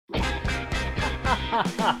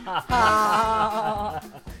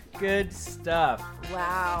Good stuff.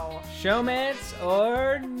 Wow. Showmance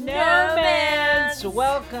or no No-mance.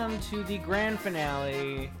 Welcome to the grand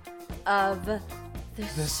finale Of the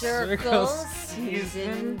Circle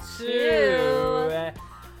Season Season 2. 2.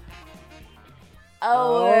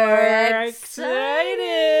 Oh, we're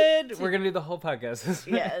excited. We're going to do the whole podcast.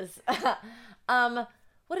 Yes.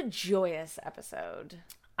 What a joyous episode.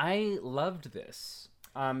 I loved this.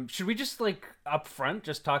 Should we just up front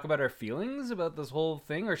just talk about our feelings about this whole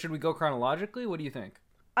thing, or should we go chronologically? What do you think?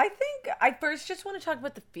 I think I first just want to talk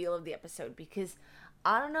about the feel of the episode, because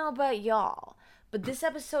I don't know about y'all, but this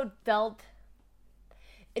episode felt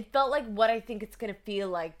like what I think it's going to feel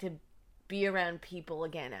like to be around people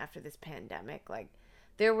again after this pandemic. Like,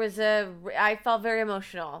 I felt very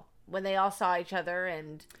emotional when they all saw each other,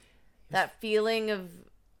 and that feeling of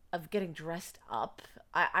getting dressed up.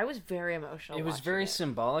 I was very emotional. It was very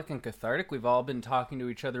symbolic and cathartic. We've all been talking to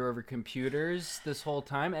each other over computers this whole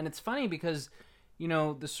time. And it's funny because,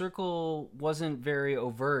 the Circle wasn't very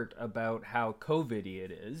overt about how COVID-y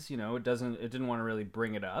it is. It didn't want to really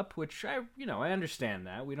bring it up, which I understand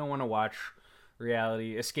that. We don't want to watch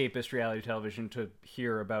escapist reality television to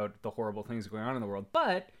hear about the horrible things going on in the world.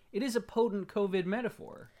 But it is a potent COVID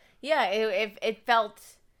metaphor. Yeah, it felt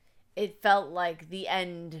like the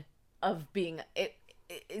end of being it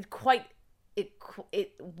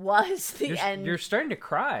was the end. You're starting to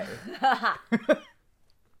cry.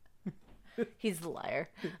 He's the liar.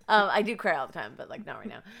 I do cry all the time, but not right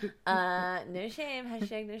now. No shame.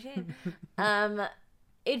 Hashtag no shame.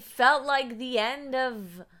 It felt like the end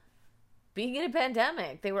of being in a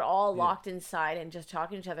pandemic. They were all locked inside and just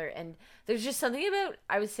talking to each other. And there's just something about,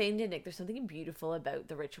 I was saying to Nick, there's something beautiful about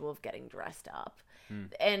the ritual of getting dressed up.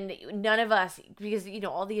 And none of us, because,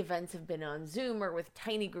 all the events have been on Zoom or with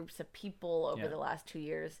tiny groups of people over the last 2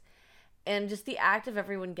 years. And just the act of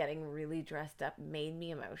everyone getting really dressed up made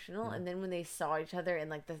me emotional. And then when they saw each other and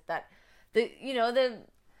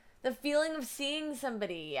the feeling of seeing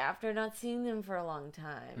somebody after not seeing them for a long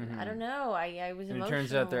time. I don't know. I was emotional. And it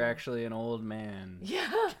turns out they're actually an old man.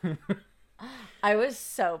 Yeah. I was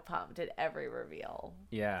so pumped at every reveal.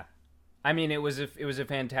 Yeah. I mean, it was a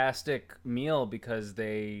fantastic meal because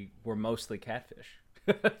they were mostly catfish.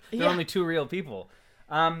 They're only two real people.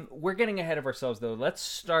 We're getting ahead of ourselves, though. Let's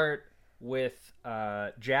start with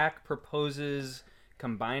Jack proposes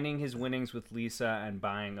combining his winnings with Lisa and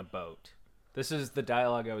buying a boat. This is the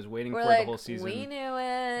dialogue I was waiting for the whole season. We knew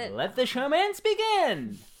it. Let the showmance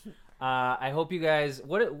begin. I hope you guys.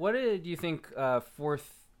 What did you think? The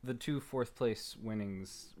two fourth place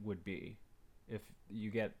winnings would be if you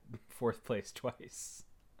get fourth place twice.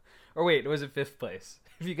 Or wait, was it fifth place?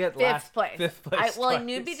 If you get fifth place. Fifth place. I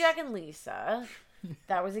knew it'd be Jack and Lisa.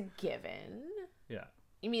 That was a given. Yeah.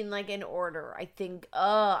 You mean in order? I think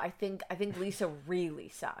Lisa really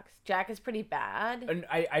sucks. Jack is pretty bad. And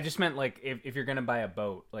I just meant if you're gonna buy a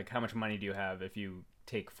boat, how much money do you have if you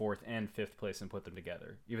take fourth and fifth place and put them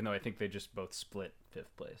together? Even though I think they just both split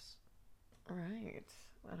fifth place. Right.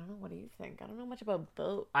 I don't know. What do you think? I don't know much about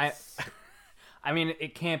boats. I mean,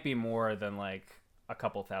 it can't be more than a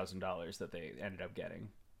couple $1,000s that they ended up getting,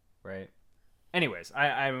 right? Anyways,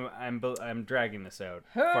 I'm dragging this out.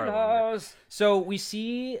 Who knows? So we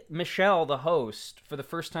see Michelle, the host, for the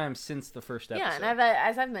first time since the first episode. Yeah, and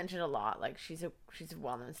as I've mentioned a lot, she's a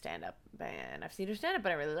well-known stand-up, and I've seen her stand-up,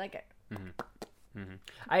 but I really like it.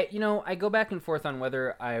 I go back and forth on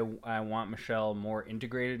whether I want Michelle more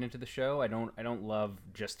integrated into the show. I don't love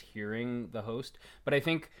just hearing the host, but I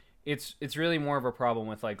think it's really more of a problem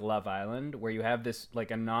with Love Island, where you have this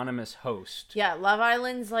anonymous host. Yeah, Love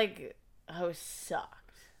Island's host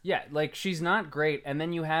sucked. Yeah, she's not great, and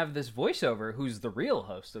then you have this voiceover who's the real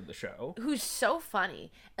host of the show, who's so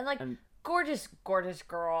funny and gorgeous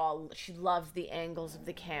girl. She loves the angles of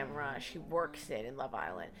the camera. She works it in Love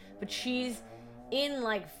Island, but she's in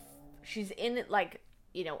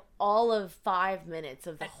all of 5 minutes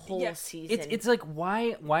of the whole season. It's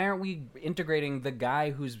why aren't we integrating the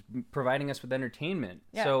guy who's providing us with entertainment?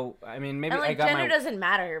 Yeah. So I mean, maybe and I got gender doesn't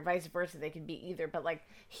matter, or vice versa. They could be either, but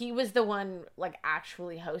he was the one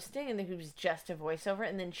actually hosting, and then he was just a voiceover,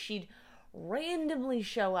 and then she'd randomly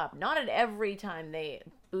show up, not at every time they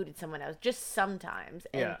booted someone else, just sometimes,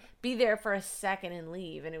 and be there for a second and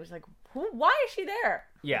leave, and it was why is she there?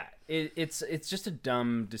 Yeah, it's just a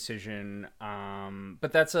dumb decision,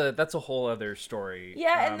 but that's a whole other story.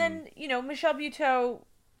 Yeah, and then Michelle Buteau,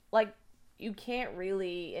 you can't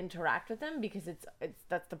really interact with them because it's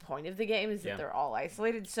that's the point of the game, is that they're all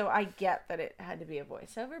isolated. So I get that it had to be a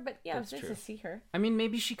voiceover, but yeah, it's nice to see her. I mean,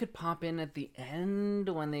 maybe she could pop in at the end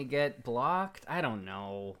when they get blocked. I don't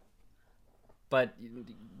know. But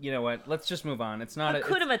you know what? Let's just move on. It's not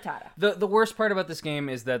Hakuna Matata. The worst part about this game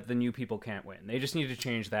is that the new people can't win. They just need to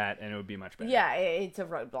change that, and it would be much better. Yeah, it's a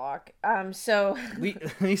roadblock. So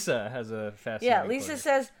Lisa has a fascinating. Yeah, Lisa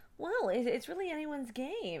says, "Well, it's really anyone's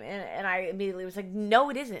game," and I immediately was like, "No,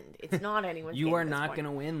 it isn't. It's not anyone's game. You are not going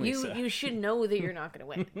to win, Lisa. You should know that you're not going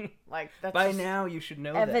to win. Like that's by now you should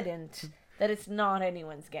know evident that it's not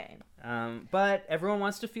anyone's game." But everyone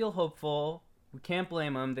wants to feel hopeful. We can't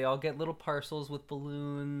blame them. They all get little parcels with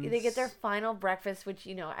balloons. They get their final breakfast, which,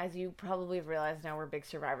 you know, as you probably have realized now, we're big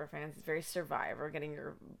Survivor fans. It's very Survivor, getting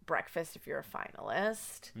your breakfast if you're a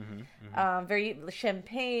finalist. Very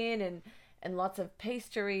champagne and lots of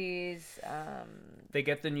pastries. They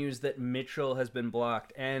get the news that Mitchell has been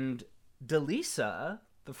blocked. And Delisa,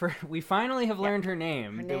 we finally have learned her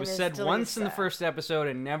name. Her name it was is said Delisa. once in the first episode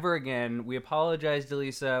and never again. We apologize,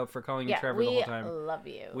 Delisa, for calling you Trevor the whole time. We love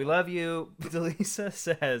you. We love you. Delisa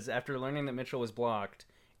says, after learning that Mitchell was blocked,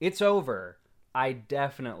 "It's over. I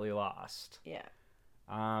definitely lost." Yeah.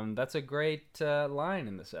 That's a great line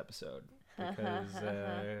in this episode because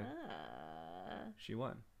she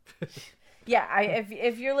won. Yeah,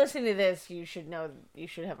 if you're listening to this, you should know. You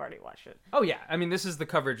should have already watched it. Oh yeah, I mean this is the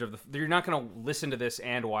coverage of the. You're not going to listen to this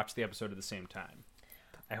and watch the episode at the same time.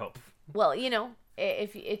 I hope. Well, you know,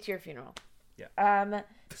 if it's your funeral. Yeah.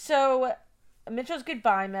 So Mitchell's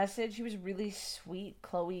goodbye message. He was really sweet.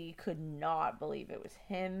 Chloe could not believe it was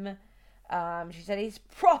him. She said he's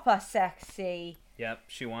proper sexy. Yep,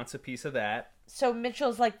 she wants a piece of that. So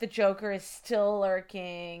Mitchell's like, the Joker is still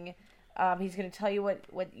lurking. He's going to tell you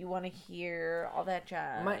what you want to hear, all that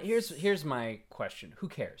jazz. Here's my question. Who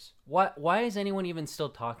cares? Why is anyone even still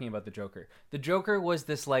talking about the Joker? The Joker was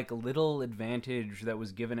this like little advantage that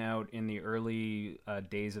was given out in the early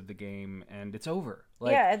days of the game, and it's over.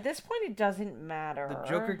 Like, yeah, at this point it doesn't matter. The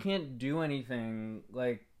Joker can't do anything.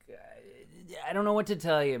 Like, I don't know what to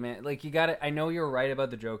tell you, man. Like, you gotta. I know you're right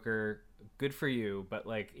about the Joker. Good for you, but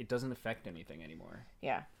like, it doesn't affect anything anymore.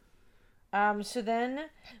 Yeah. So then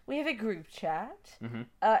we have a group chat. Mm-hmm.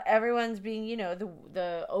 Everyone's being, you know,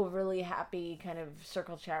 the overly happy kind of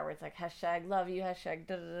circle chat where it's like hashtag love you, hashtag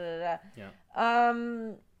da da da da.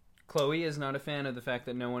 Yeah. Chloe is not a fan of the fact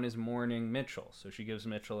that no one is mourning Mitchell, so she gives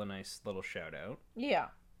Mitchell a nice little shout out. Yeah.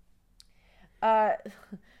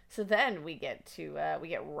 So then we get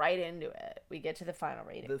right into it. We get to the final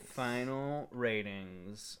ratings. The final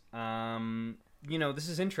ratings. You know, this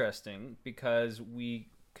is interesting because we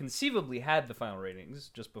conceivably had the final ratings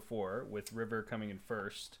just before, with River coming in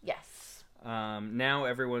first. Yes. Now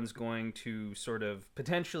everyone's going to sort of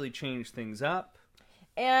potentially change things up.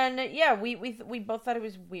 And yeah, we both thought it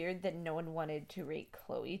was weird that no one wanted to rate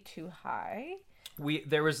Chloe too high.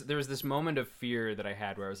 There was this moment of fear that I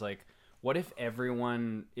had where I was like, what if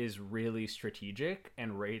everyone is really strategic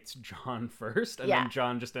and rates John first, and then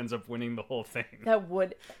John just ends up winning the whole thing? That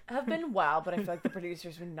would have been wild, but I feel like the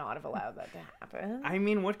producers would not have allowed that to happen. I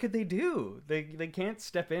mean, what could they do? They can't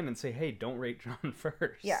step in and say, hey, don't rate John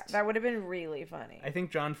first. Yeah, that would have been really funny. I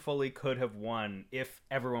think John fully could have won if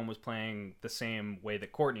everyone was playing the same way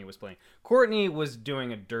that Courtney was playing. Courtney was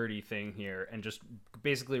doing a dirty thing here and just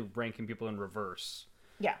basically ranking people in reverse.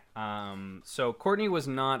 Yeah. So Courtney was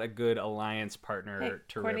not a good alliance partner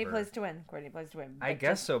to Courtney River. plays to win. Courtney plays to win. I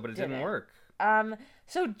guess so, but it didn't work.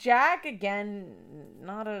 So Jack, again,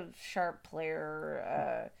 not a sharp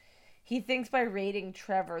player. He thinks by rating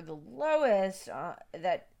Trevor the lowest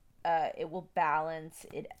that it will balance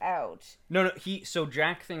it out. No. So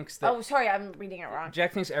Jack thinks that. Oh, sorry, I'm reading it wrong.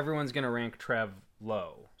 Jack thinks everyone's gonna rank Trev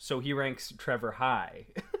low, so he ranks Trevor high,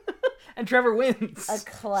 and Trevor wins. A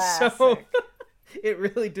classic. So it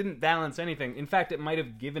really didn't balance anything. In fact, it might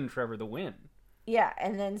have given Trevor the win. Yeah,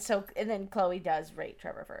 and then Chloe does rate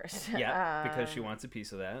Trevor first. Yeah, because she wants a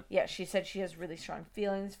piece of that. Yeah, she said she has really strong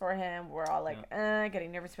feelings for him. We're all like,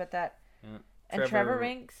 getting nervous about that. Yeah. And Trevor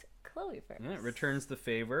ranks Chloe first. Yeah, returns the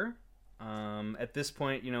favor. At this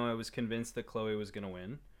point, you know, I was convinced that Chloe was going to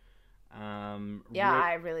win.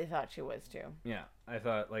 I really thought she was too. Yeah, I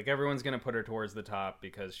thought, like, everyone's going to put her towards the top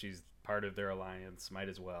because she's part of their alliance. Might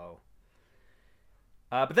as well.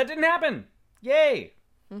 But that didn't happen. Yay!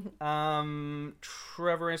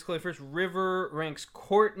 Trevor ranks Chloe first. River ranks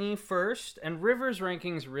Courtney first. And River's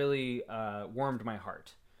rankings really warmed my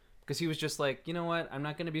heart. Because he was just like, you know what? I'm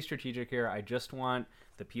not going to be strategic here. I just want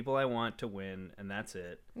the people I want to win, and that's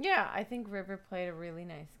it. Yeah, I think River played a really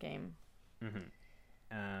nice game.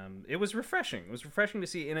 Mm-hmm. It was refreshing. It was refreshing to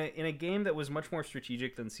see in a game that was much more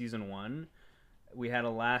strategic than season 1. We had a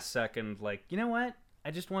last second, like, you know what?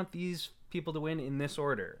 I just want these people to win in this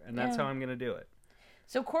order, and that's how I'm going to do it.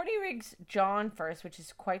 So Courtney ranks John first, which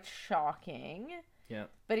is quite shocking. Yeah.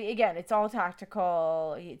 But again, it's all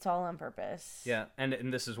tactical. It's all on purpose. Yeah,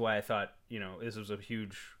 and this is why I thought, this was a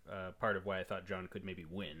huge part of why I thought John could maybe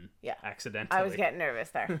win. Yeah. Accidentally. I was getting nervous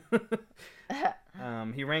there.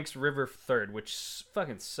 He ranks River third, which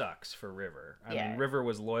fucking sucks for River. I mean, River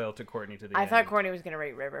was loyal to Courtney to the end. I thought Courtney was going to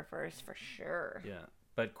rate River first for sure. Yeah.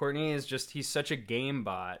 But Courtney is he's such a game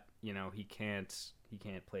bot, he can't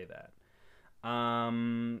play that.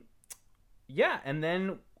 Yeah, and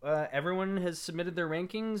then everyone has submitted their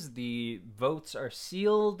rankings. The votes are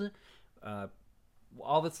sealed.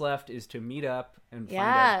 All that's left is to meet up and find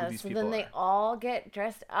out who these people are. So then they all get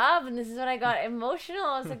dressed up, and this is when I got emotional.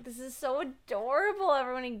 I was like, this is so adorable.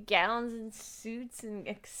 Everyone in gowns and suits and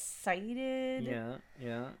excited.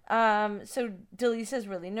 Yeah. So Delisa's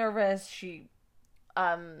really nervous. She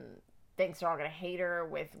thinks they're all going to hate her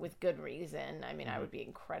with good reason. I mean, I would be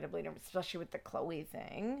incredibly nervous, especially with the Chloe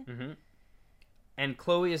thing. Mm-hmm. And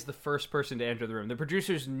Chloe is the first person to enter the room. The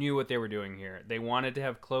producers knew what they were doing here. They wanted to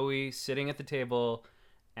have Chloe sitting at the table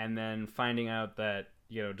and then finding out that,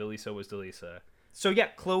 Delisa was Delisa. So, yeah,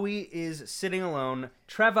 Chloe is sitting alone.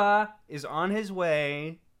 Trevor is on his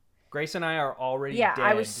way. Grace and I are already dead.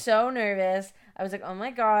 I was so nervous. I was like, oh,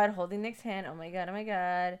 my God, holding Nick's hand. Oh, my God, oh, my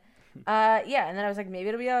God. And then I was like, maybe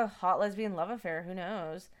it'll be a hot lesbian love affair. Who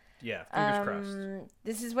knows? Yeah, fingers crossed.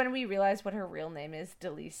 This is when we realized what her real name is,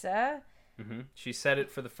 Delisa. Mm-hmm. She said it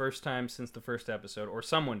for the first time since the first episode, or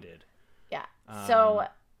someone did. Yeah. So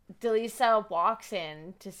Delisa walks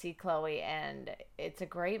in to see Chloe, and it's a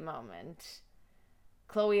great moment.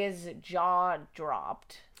 Chloe is jaw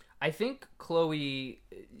dropped. I think Chloe,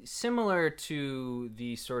 similar to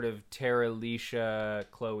the sort of Tara-Alicia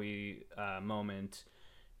Chloe moment,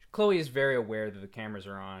 Chloe is very aware that the cameras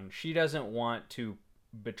are on. She doesn't want to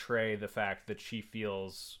betray the fact that she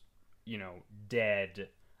feels, dead.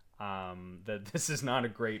 That this is not a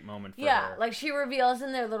great moment for her. Yeah, like she reveals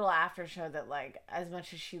in their little after show that as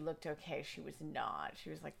much as she looked okay, she was not.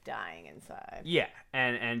 She was dying inside. Yeah,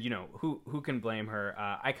 and who can blame her?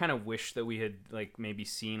 I kind of wish that we had maybe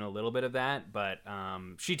seen a little bit of that, but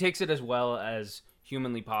she takes it as well as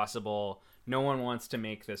humanly possible. No one wants to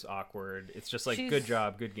make this awkward. It's just good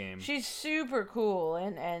job, good game. She's super cool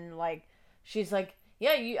and she's like,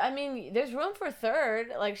 yeah, there's room for third.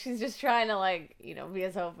 She's just trying to, be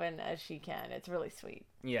as open as she can. It's really sweet.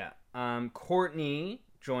 Yeah. Courtney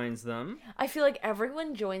joins them. I feel like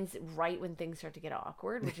everyone joins right when things start to get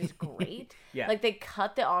awkward, which is great. Yeah. They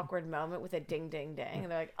cut the awkward moment with a ding, ding, ding.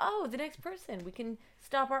 And they're like, oh, the next person. We can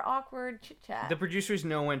stop our awkward chit-chat. The producers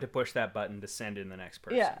know when to push that button to send in the next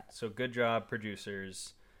person. Yeah. So good job,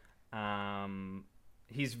 producers.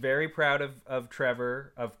 He's very proud of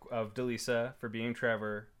Trevor, of Delisa, for being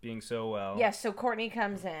Trevor, being so well. Yeah, so Courtney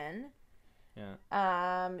comes in.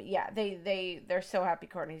 Yeah. They're so happy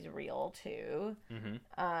Courtney's real, too.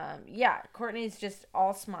 Mm-hmm. Courtney's just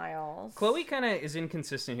all smiles. Chloe kind of is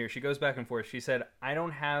inconsistent here. She goes back and forth. She said, I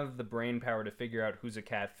don't have the brain power to figure out who's a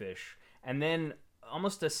catfish. And then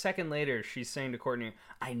almost a second later, she's saying to Courtney,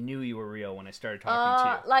 I knew you were real when I started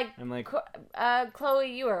talking to you. I'm like,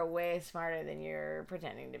 Chloe, you are way smarter than you're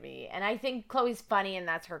pretending to be. And I think Chloe's funny, and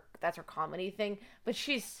that's her comedy thing. But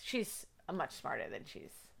she's much smarter than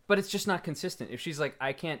she's. But it's just not consistent. If she's like,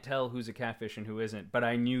 I can't tell who's a catfish and who isn't, but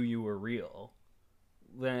I knew you were real.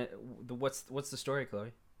 Then what's the story,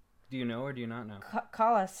 Chloe? Do you know or do you not know?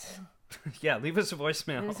 Call us. Yeah, leave us a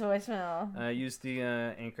voicemail. Leave us a voicemail. Use the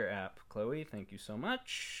Anchor app. Chloe, thank you so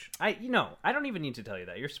much. I don't even need to tell you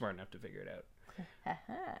that. You're smart enough to figure it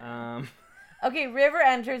out. Okay, River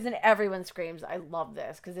enters and everyone screams. I love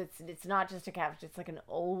this because it's not just a catfish. It's an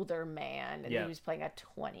older man and he was playing a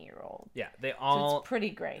 20-year-old. Yeah, they all. So it's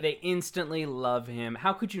pretty great. They instantly love him.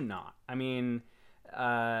 How could you not? I mean,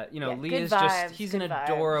 Lee is he's an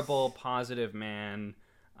adorable, positive man.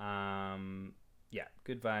 Yeah,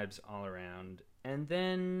 good vibes all around. And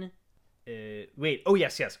then, wait. Oh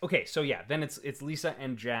yes. Okay, so yeah, then it's Lisa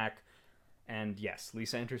and Jack. And yes,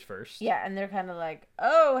 Lisa enters first. Yeah, and they're kind of like,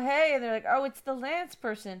 oh, hey. And they're like, oh, it's the Lance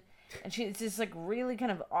person. And it's this really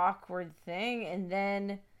kind of awkward thing. And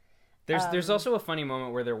then there's also a funny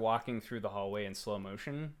moment where they're walking through the hallway in slow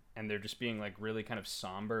motion. And they're just being really kind of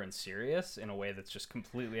somber and serious in a way that's just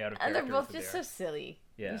completely out of character. And they're both just so silly.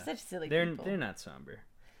 Yeah. They're such silly people. They're not somber.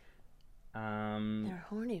 They're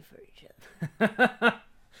horny for each other.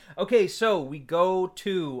 Okay, so we go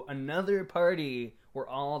to another party where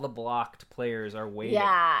all the blocked players are waiting.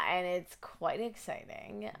 Yeah, and it's quite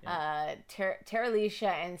exciting. Yeah. Tara-Alicia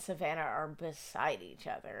and Savannah are beside each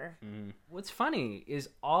other. What's funny is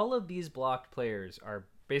all of these blocked players are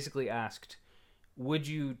basically asked, would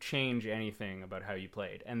you change anything about how you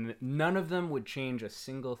played? And none of them would change a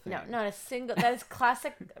single thing. No, not a single. That is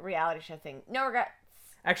classic reality show thing. No regrets.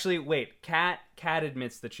 Actually, wait. Kat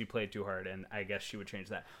admits that she played too hard, and I guess she would change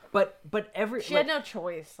that. But she had no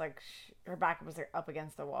choice. Like her back was up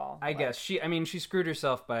against the wall. I guess she screwed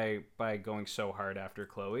herself by going so hard after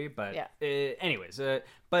Chloe. But yeah. Anyways,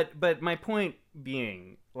 but my point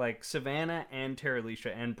being, like, Savannah and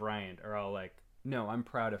Terralisha and Bryant are all like, no, I'm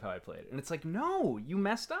proud of how I played, and it's like, no, you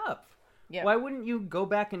messed up. Yeah. Why wouldn't you go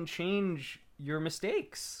back and change your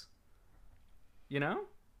mistakes? You know?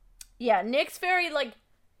 Yeah, Nick's very like.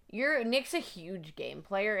 Nick's a huge game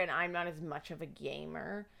player, and I'm not as much of a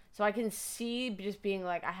gamer. So I can see just being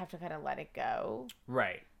like, I have to kind of let it go.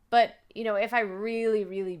 Right. But, you know, if I really,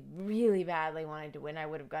 really, really badly wanted to win, I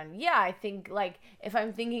would have gone, yeah, I think, like, if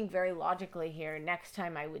I'm thinking very logically here, next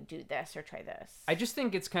time I would do this or try this. I just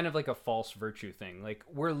think it's kind of like a false virtue thing. Like,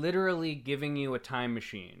 we're literally giving you a time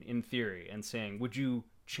machine, in theory, and saying, would you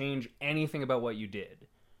change anything about what you did?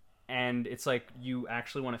 And it's like, you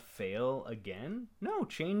actually want to fail again? No,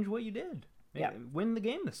 change what you did. Yeah. Win the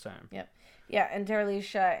game this time. Yep. Yeah, and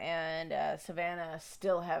Terralisha and Savannah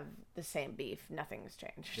still have the same beef. Nothing's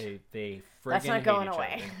changed. They friggin' That's not going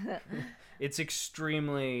away. It's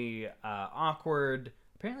extremely awkward.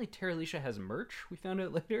 Apparently, Terralisha has merch. We found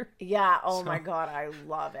out later. Yeah. Oh my god, I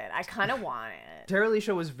love it. I kind of want it.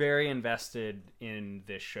 Terralisha was very invested in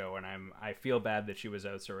this show, and I feel bad that she was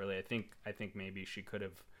out so early. I think maybe she could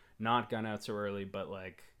have not gone out so early, but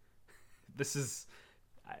like, this is,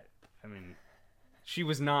 I mean, she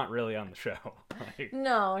was not really on the show. Like,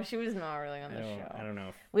 no, she was not really on the show. I don't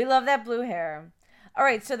know. We love that blue hair. All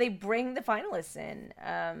right, so they bring the finalists in.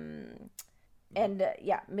 And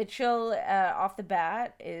Mitchell off the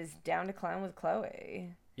bat is down to clown with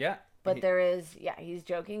Chloe. Yeah. But there is, he's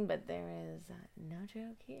joking, but there is no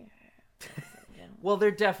joke here. Well,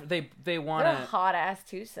 they're they want a hot ass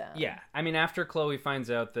twosome. Yeah, I mean, after Chloe finds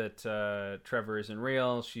out that Trevor isn't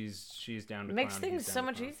real, she's down to makes clown. Things so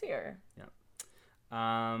much easier. Yeah.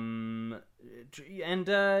 And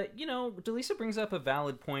you know, Delisa brings up a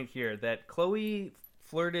valid point here that Chloe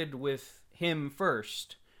flirted with him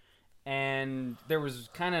first, and there was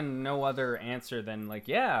kind of no other answer than like,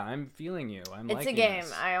 yeah, I'm feeling you. It's a game.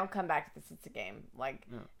 I'll come back to this. It's a game. Like.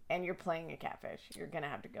 Yeah. And you're playing a catfish. You're going to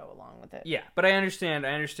have to go along with it. Yeah, but I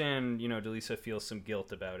understand, you know, Delisa feels some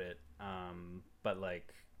guilt about it. But,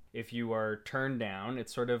 like, if you are turned down,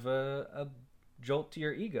 it's sort of a jolt to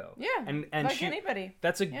your ego. Yeah, and like anybody.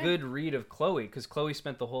 That's a good read of Chloe, because Chloe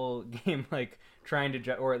spent the whole game, like, trying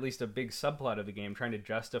to, or at least a big subplot of the game, trying to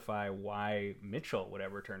justify why Mitchell would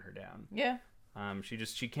ever turn her down. Yeah.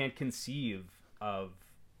 She can't conceive of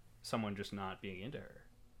someone just not being into her.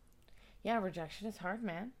 Yeah, rejection is hard,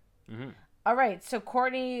 man. Mm-hmm. All right, so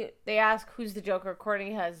Courtney, they ask who's the Joker.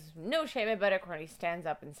 Courtney has no shame about it. Courtney stands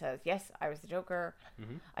up and says, yes, I was the Joker.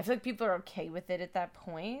 Mm-hmm. I feel like people are okay with it at that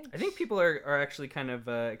point. I think people are actually kind of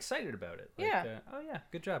excited about it. Like, yeah. Oh, yeah,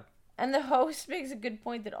 good job. And the host makes a good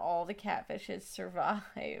point that all the catfishes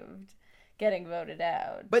survived getting voted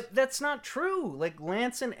out. But that's not true. Like,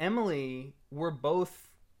 Lance and Emily were both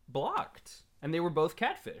blocked, and they were both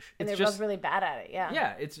catfish. And they're both really bad at it, yeah.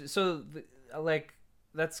 Yeah, it's so, like...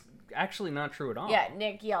 That's actually not true at all. Yeah,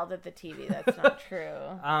 Nick yelled at the TV. That's not true.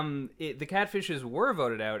 The catfishes were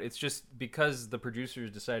voted out. It's just because the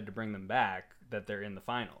producers decided to bring them back that they're in the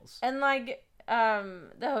finals. And like, the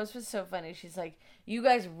host was so funny. She's like, "You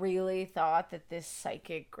guys really thought that this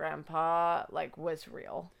psychic grandpa like was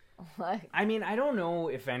real?" Like, I mean, I don't know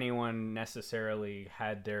if anyone necessarily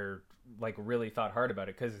had their like really thought hard about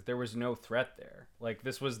it, because there was no threat there. Like,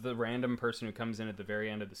 this was the random person who comes in at the very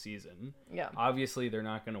end of the season. Yeah. Obviously, they're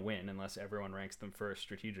not going to win unless everyone ranks them first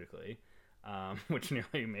strategically, which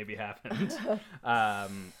nearly maybe happened.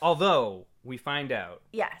 Although, we find out.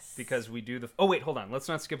 Yes. Because we do the... Oh, wait, hold on. Let's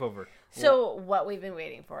not skip over. So, what we've been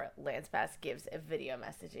waiting for, Lance Bass gives a video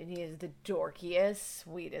message, and he is the dorkiest,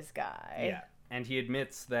 sweetest guy. Yeah. And he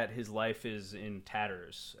admits that his life is in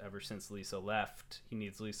tatters ever since Lisa left. He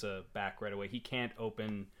needs Lisa back right away. He can't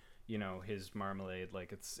open, you know, his marmalade.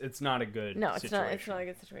 Like, it's not a good situation. It's not a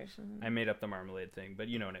good situation. I made up the marmalade thing, but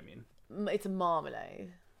you know what I mean. It's a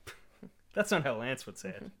marmalade. That's not how Lance would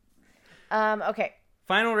say it. Okay.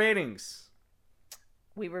 Final ratings.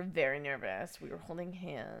 We were very nervous. We were holding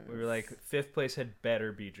hands. We were like, fifth place had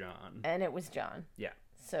better be John. And it was John. Yeah.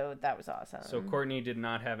 So that was awesome. So Courtney did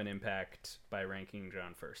not have an impact by ranking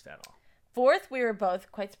John first at all. Fourth, we were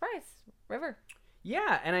both quite surprised. River.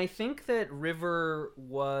 Yeah, and I think that River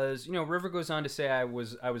was, you know, River goes on to say I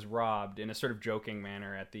was robbed in a sort of joking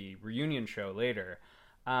manner at the reunion show later.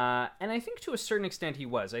 And I think to a certain extent he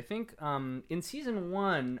was. I think in season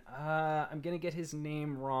 1, I'm going to get his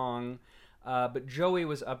name wrong, but Joey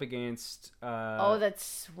was up against... that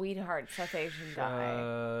sweetheart South Asian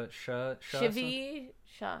guy. Shivi?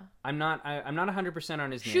 I'm not 100%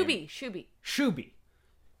 on his name. Shubi.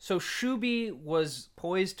 So Shubi was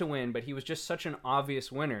poised to win, but he was just such an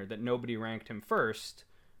obvious winner that nobody ranked him first.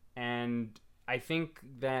 And I think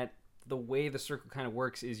that the way the circle kind of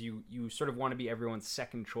works is you sort of want to be everyone's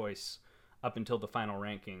second choice up until the final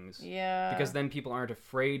rankings. Yeah. Because then people aren't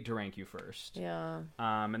afraid to rank you first. Yeah.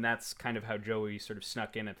 And that's kind of how Joey sort of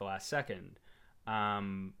snuck in at the last second.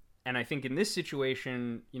 And I think in this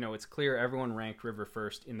situation, it's clear everyone ranked River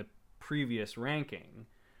first in the previous ranking.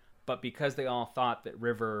 But because they all thought that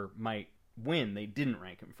River might win, they didn't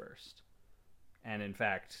rank him first. And in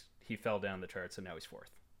fact, he fell down the charts and now he's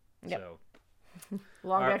fourth. Yep. So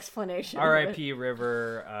long explanation. R.I.P.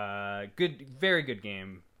 River. Very good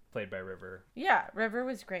game played by River. Yeah, River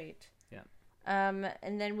was great. Yeah.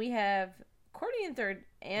 And then we have Courtney in third,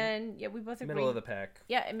 and yeah, we both agree. Middle of the pack.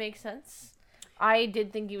 Yeah, it makes sense. I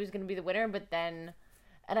did think he was going to be the winner, but then,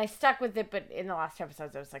 and I stuck with it. But in the last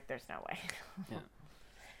episodes, I was like, "There's no way." Yeah.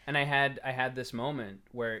 And I had this moment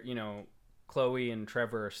where Chloe and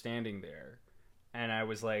Trevor are standing there, and I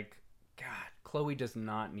was like, God, Chloe does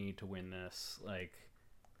not need to win this. Like,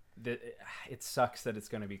 it sucks that it's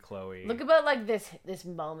going to be Chloe. Look about like this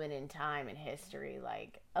moment in time in history,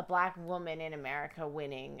 like a black woman in America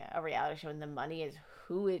winning a reality show, and the money is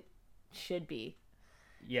who it should be.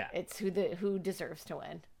 Yeah, it's who deserves to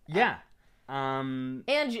win. Yeah. And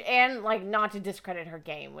like, not to discredit her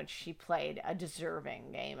game, which she played a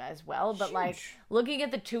deserving game as well, but like looking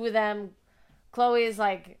at the two of them, Chloe is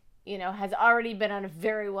like, has already been on a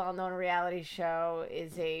very well-known reality show,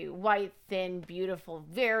 is a white, thin, beautiful,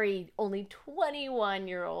 only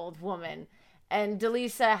 21-year-old woman. And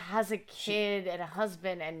Delisa has a kid and a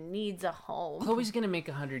husband and needs a home. Chloe's going to make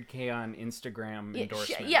 $100K on Instagram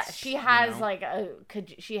endorsements. She has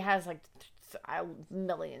she has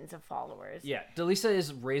millions of followers. Yeah, Delisa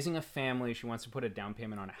is raising a family. She wants to put a down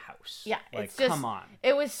payment on a house. Yeah, it's just, come on.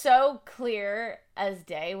 It was so clear as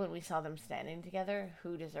day when we saw them standing together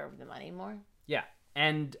who deserved the money more. Yeah,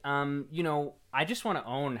 and I just want to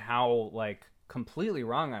own how completely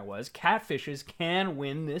wrong I was. Catfishes can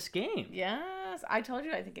win this game. Yes, I told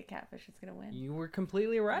you I think a catfish is going to win. You were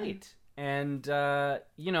completely right, and I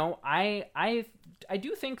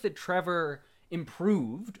do think that Trevor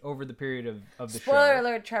improved over the period of the show. Spoiler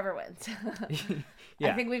alert, Trevor wins.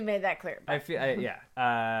 Yeah. I think we've made that clear.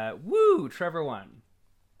 Woo, Trevor won.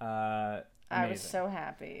 I was so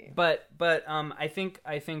happy. But I think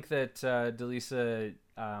that Delisa,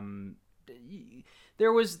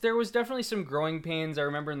 there was definitely some growing pains. I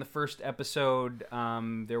remember in the first episode,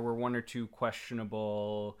 there were one or two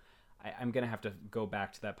questionable. I'm gonna have to go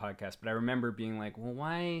back to that podcast, but I remember being like, well,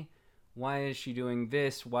 why is she doing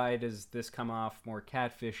this? Why does this come off more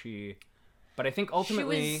catfishy? But I think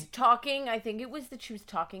ultimately... She was talking, I think it was that she was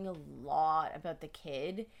talking a lot about the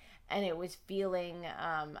kid, and it was feeling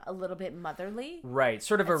a little bit motherly. Right,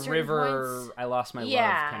 sort of a River, points. I lost my love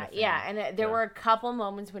kind of thing. Yeah, and there were a couple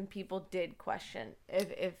moments when people did question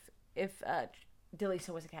if Delisa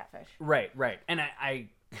was a catfish. Right. And I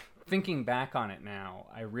thinking back on it now,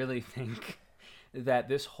 I really think... that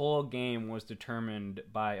this whole game was determined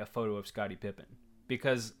by a photo of Scottie Pippen.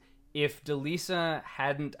 Because if Delisa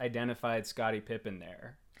hadn't identified Scottie Pippen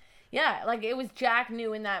there... Yeah, it was Jack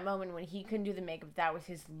knew in that moment when he couldn't do the makeup, that was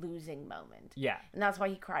his losing moment. Yeah. And that's why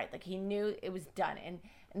he cried. He knew it was done. And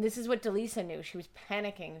this is what Delisa knew. She was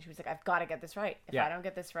panicking. She was like, I've got to get this right. If I don't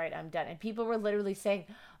get this right, I'm done. And people were literally saying,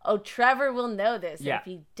 oh, Trevor will know this. Yeah. And if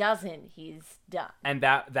he doesn't, he's done. And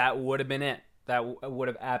that would have been it. That would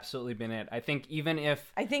have absolutely been it. I think even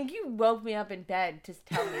if... I think you woke me up in bed to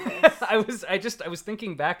tell me this. I was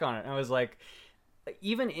thinking back on it. And I was like,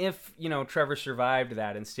 even if, Trevor survived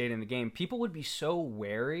that and stayed in the game, people would be so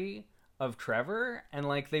wary of Trevor and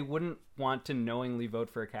they wouldn't want to knowingly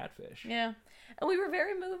vote for a catfish. Yeah. And we were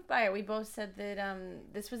very moved by it. We both said that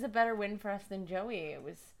this was a better win for us than Joey.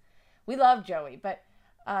 We love Joey, but...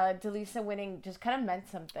 Delisa winning just kind of meant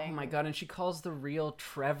something. Oh my god, and she calls the real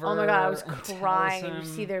Trevor. Oh my god, I was crying. And you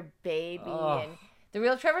see their baby, and the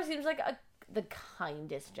real Trevor seems like the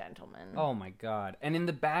kindest gentleman. Oh my god. And in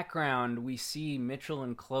the background, we see Mitchell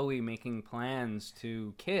and Chloe making plans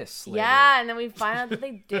to kiss later. Yeah, and then we find out that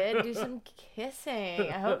they did do some kissing.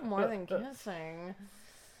 I hope more than kissing.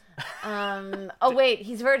 Oh wait,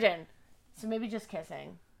 he's virgin. So maybe just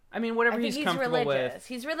kissing. I mean, whatever he's comfortable with.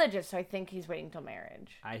 He's religious, so I think he's waiting till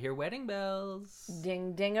marriage. I hear wedding bells.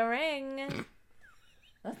 Ding, ding, a ring.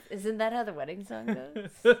 Isn't that how the wedding song goes?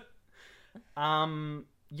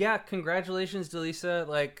 Yeah, congratulations, Delisa.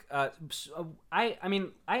 Like, I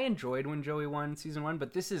mean, I enjoyed when Joey won season 1,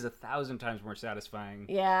 but this is 1,000 times more satisfying.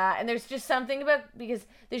 Yeah, and there's just something about, because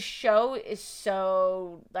this show is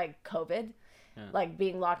so like COVID, like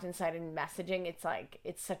being locked inside and messaging. It's like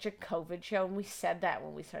it's such a COVID show, and we said that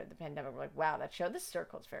when we started the pandemic. We're like, wow, that show, The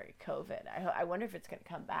Circle, is very COVID. I wonder if it's gonna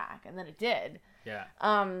come back, and then it did. Yeah.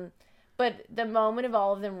 But the moment of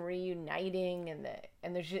all of them reuniting and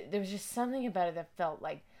there was just something about it that felt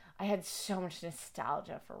like I had so much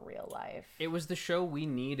nostalgia for real life. It was the show we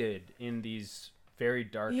needed in these very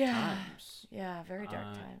dark times. Yeah, very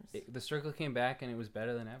dark times. The Circle came back and it was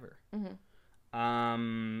better than ever.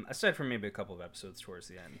 Aside from maybe a couple of episodes towards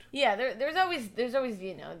the end. Yeah, there's always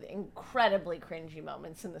the incredibly cringy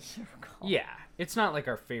moments in The Circle. Yeah, it's not like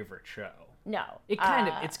our favorite show. No,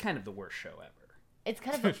 it's kind of the worst show ever. It's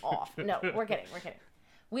kind of off. No, we're kidding.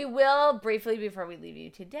 We will briefly, before we leave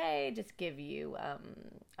you today, just give you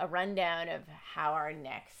a rundown of how our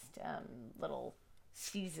next little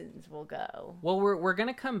seasons will go. Well, we're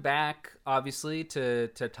gonna come back, obviously, to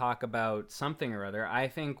talk about something or other. I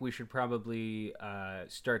think we should probably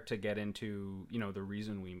start to get into the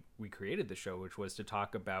reason we created the show, which was to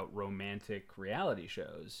talk about romantic reality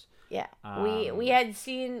shows. Yeah, we had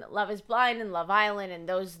seen Love Is Blind and Love Island, and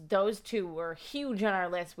those two were huge on our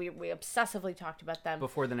list. We obsessively talked about them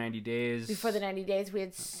before the 90 days. Before the 90 days, we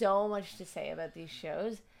had so much to say about these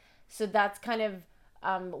shows. So that's kind of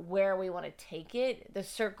where we want to take it. The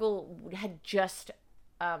Circle had just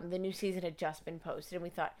the new season had just been posted, and we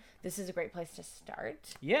thought this is a great place to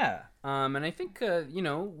start. Yeah, and I think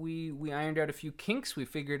we ironed out a few kinks. We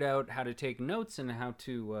figured out how to take notes and how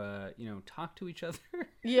to talk to each other.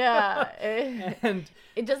 Yeah, and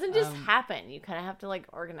it doesn't just happen. You kind of have to like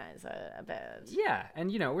organize a bit. Yeah,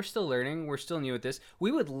 and we're still learning. We're still new at this.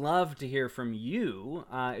 We would love to hear from you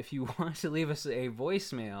if you want to leave us a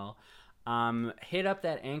voicemail. Hit up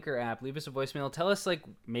that Anchor app, leave us a voicemail, tell us like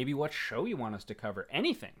maybe what show you want us to cover,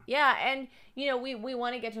 anything. Yeah, and we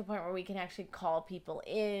want to get to a point where we can actually call people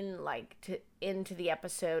into the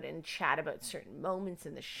episode and chat about certain moments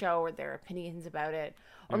in the show or their opinions about it,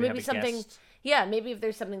 or maybe something guest. Yeah, maybe if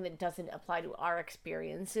there's something that doesn't apply to our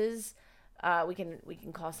experiences, we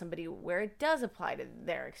can call somebody where it does apply to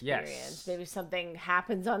their experience. Yes. Maybe something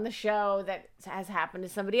happens on the show that has happened to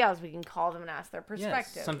somebody else. We can call them and ask their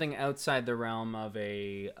perspective. Yes, something outside the realm of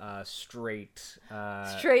a straight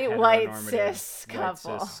white cis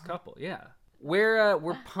couple. Yeah,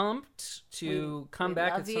 we're pumped to come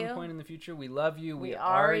back at some point in the future. We love you. We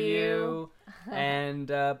are you. And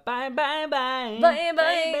bye.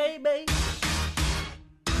 Bye.